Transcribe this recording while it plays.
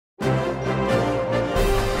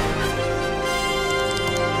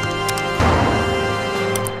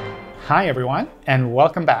Hi everyone, and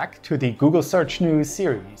welcome back to the Google Search News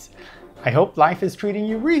series. I hope life is treating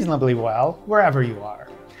you reasonably well wherever you are.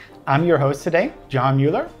 I'm your host today, John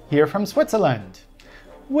Mueller, here from Switzerland.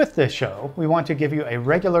 With this show, we want to give you a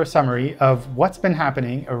regular summary of what's been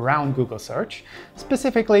happening around Google Search,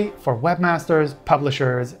 specifically for webmasters,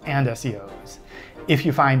 publishers, and SEOs. If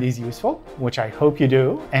you find these useful, which I hope you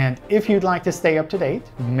do, and if you'd like to stay up to date,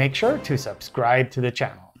 make sure to subscribe to the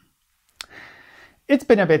channel. It's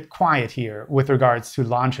been a bit quiet here with regards to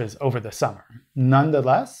launches over the summer.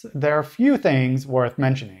 Nonetheless, there are a few things worth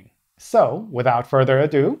mentioning. So, without further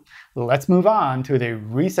ado, let's move on to the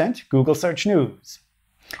recent Google Search News.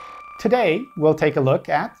 Today, we'll take a look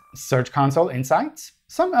at Search Console Insights,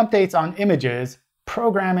 some updates on images,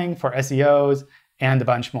 programming for SEOs, and a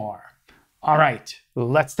bunch more. All right,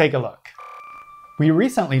 let's take a look. We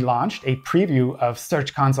recently launched a preview of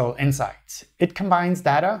Search Console Insights. It combines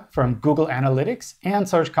data from Google Analytics and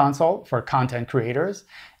Search Console for content creators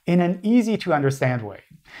in an easy-to-understand way.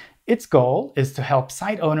 Its goal is to help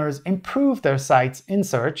site owners improve their sites in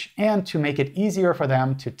search and to make it easier for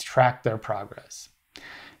them to track their progress.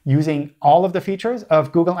 Using all of the features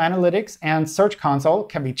of Google Analytics and Search Console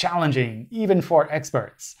can be challenging, even for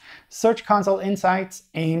experts. Search Console Insights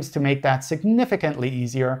aims to make that significantly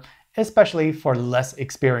easier, especially for less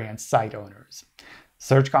experienced site owners.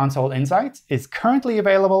 Search Console Insights is currently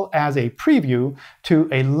available as a preview to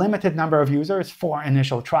a limited number of users for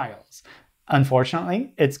initial trials.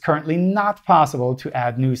 Unfortunately, it's currently not possible to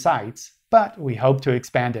add new sites, but we hope to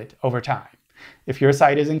expand it over time. If your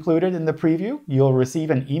site is included in the preview, you'll receive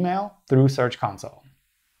an email through Search Console.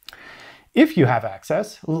 If you have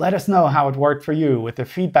access, let us know how it worked for you with the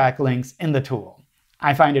feedback links in the tool.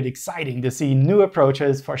 I find it exciting to see new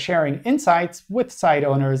approaches for sharing insights with site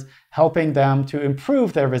owners, helping them to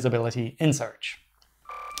improve their visibility in search.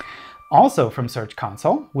 Also from Search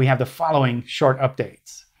Console, we have the following short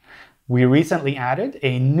updates. We recently added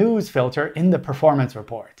a news filter in the performance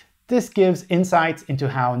report. This gives insights into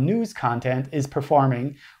how news content is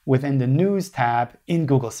performing within the News tab in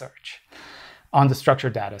Google Search. On the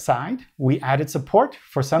structured data side, we added support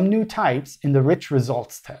for some new types in the rich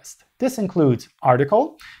results test. This includes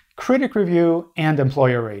article, critic review, and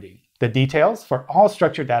employer rating. The details for all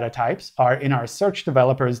structured data types are in our Search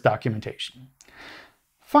Developers documentation.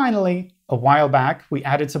 Finally, a while back, we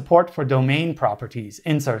added support for domain properties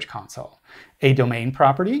in Search Console. A domain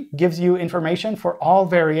property gives you information for all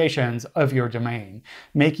variations of your domain,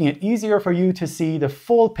 making it easier for you to see the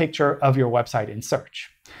full picture of your website in search.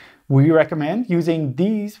 We recommend using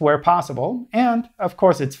these where possible, and of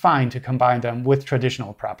course it's fine to combine them with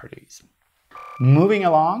traditional properties. Moving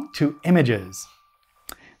along to images.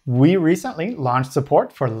 We recently launched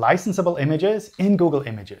support for licensable images in Google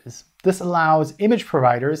Images. This allows image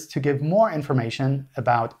providers to give more information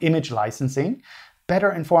about image licensing,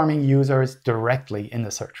 better informing users directly in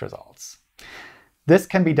the search results. This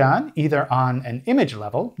can be done either on an image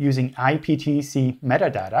level using IPTC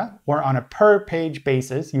metadata or on a per-page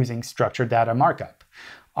basis using structured data markup.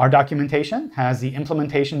 Our documentation has the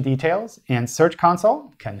implementation details, and Search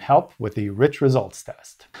Console can help with the rich results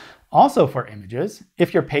test. Also for images,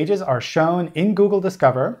 if your pages are shown in Google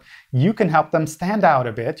Discover, you can help them stand out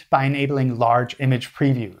a bit by enabling large image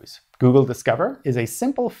previews. Google Discover is a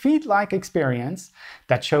simple feed-like experience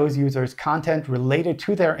that shows users content related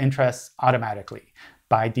to their interests automatically.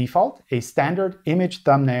 By default, a standard image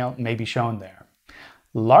thumbnail may be shown there.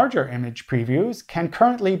 Larger image previews can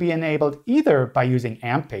currently be enabled either by using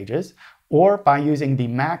AMP pages or by using the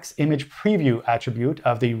max image preview attribute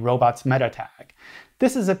of the robots meta tag.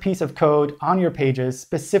 This is a piece of code on your pages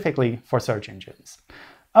specifically for search engines.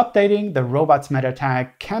 Updating the robots meta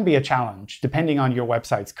tag can be a challenge depending on your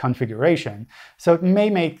website's configuration, so it may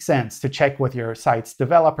make sense to check with your site's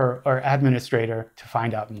developer or administrator to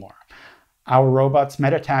find out more. Our robots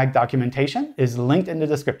meta tag documentation is linked in the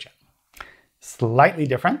description. Slightly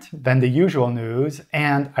different than the usual news,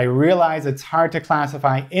 and I realize it's hard to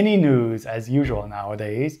classify any news as usual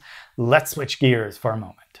nowadays. Let's switch gears for a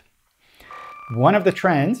moment. One of the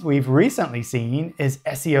trends we've recently seen is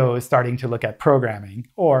SEOs starting to look at programming,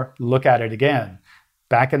 or look at it again.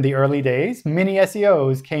 Back in the early days, many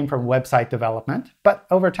SEOs came from website development, but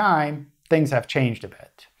over time, things have changed a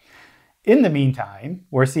bit. In the meantime,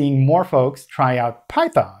 we're seeing more folks try out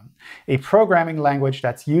Python, a programming language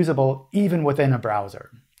that's usable even within a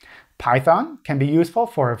browser. Python can be useful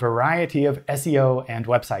for a variety of SEO and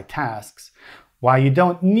website tasks. While you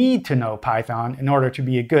don't need to know Python in order to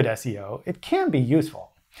be a good SEO, it can be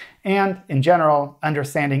useful. And in general,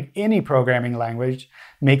 understanding any programming language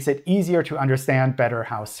makes it easier to understand better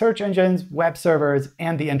how search engines, web servers,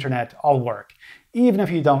 and the internet all work, even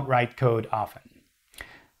if you don't write code often.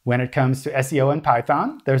 When it comes to SEO in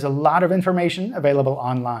Python, there's a lot of information available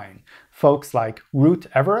online. Folks like Ruth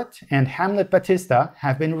Everett and Hamlet Batista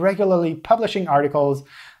have been regularly publishing articles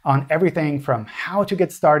on everything from how to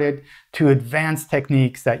get started to advanced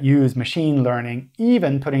techniques that use machine learning,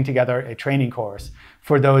 even putting together a training course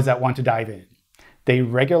for those that want to dive in. They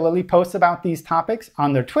regularly post about these topics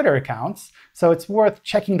on their Twitter accounts, so it's worth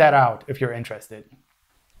checking that out if you're interested.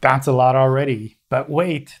 That's a lot already, but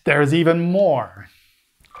wait, there's even more.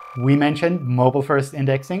 We mentioned mobile-first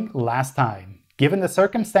indexing last time. Given the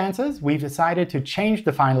circumstances, we've decided to change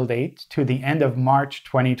the final date to the end of March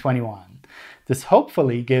 2021. This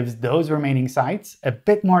hopefully gives those remaining sites a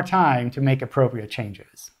bit more time to make appropriate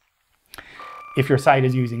changes. If your site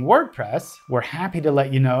is using WordPress, we're happy to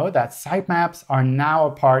let you know that sitemaps are now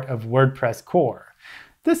a part of Wordpress Core.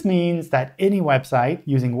 This means that any website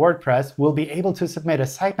using WordPress will be able to submit a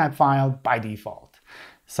sitemap file by default.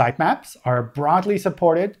 Sitemaps are broadly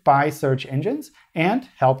supported by search engines and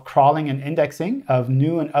help crawling and indexing of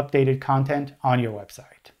new and updated content on your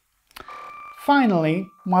website. Finally,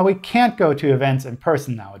 while we can't go to events in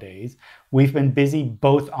person nowadays, we've been busy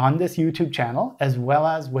both on this YouTube channel as well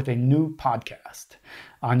as with a new podcast.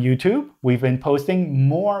 On YouTube, we've been posting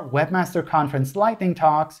more Webmaster Conference Lightning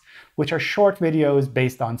Talks, which are short videos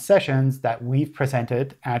based on sessions that we've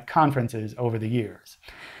presented at conferences over the years.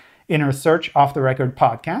 In our Search Off the Record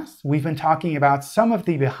podcast, we've been talking about some of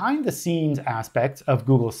the behind-the-scenes aspects of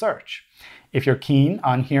Google Search. If you're keen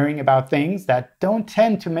on hearing about things that don't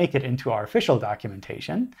tend to make it into our official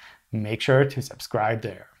documentation, make sure to subscribe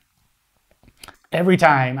there. Every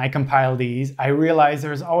time I compile these, I realize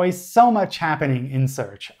there's always so much happening in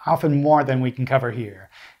search, often more than we can cover here.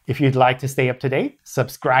 If you'd like to stay up to date,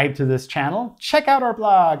 subscribe to this channel, check out our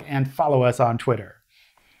blog, and follow us on Twitter.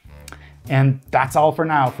 And that's all for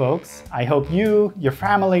now, folks. I hope you, your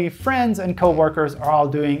family, friends, and coworkers are all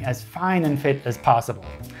doing as fine and fit as possible.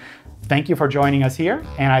 Thank you for joining us here,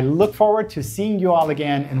 and I look forward to seeing you all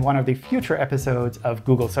again in one of the future episodes of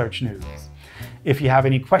Google Search News. If you have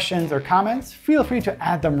any questions or comments, feel free to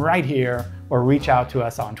add them right here or reach out to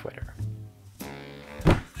us on Twitter.